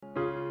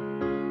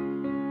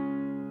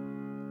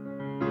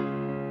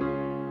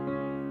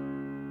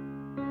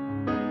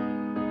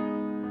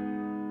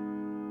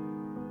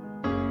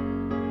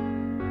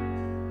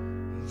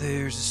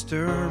There's a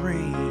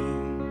stirring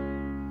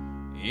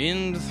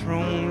in the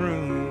throne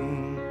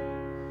room,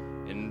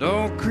 and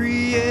all creation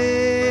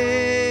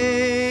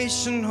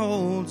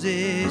holds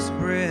its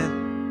breath,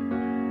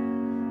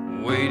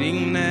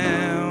 waiting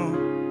now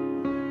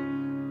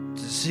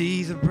to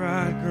see the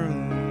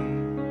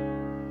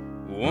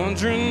bridegroom,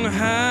 wondering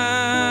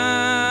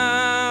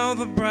how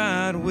the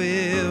bride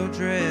will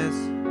dress.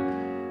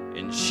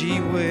 And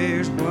she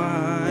wears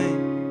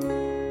white,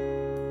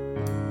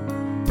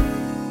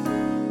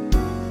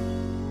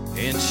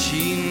 and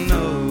she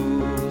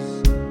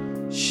knows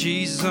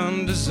she's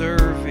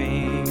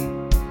undeserving.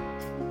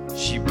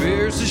 She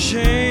bears the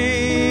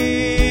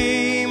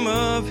shame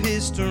of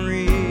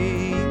history,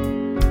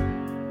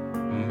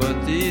 but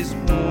this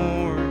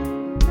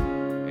worn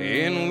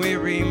and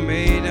weary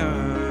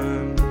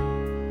maiden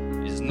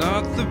is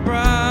not the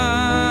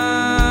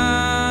bride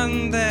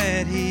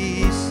that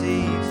he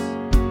seeks.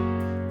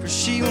 For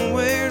she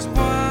wears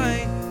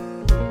white,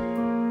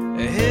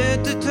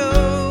 head to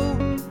toe.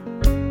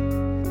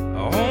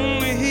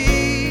 Only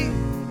he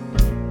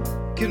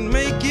can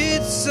make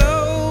it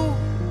so.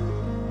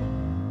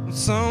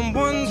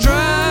 Someone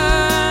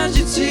dries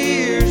your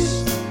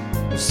tears,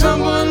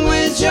 someone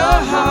wins your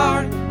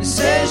heart and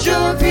says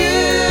you're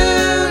beautiful.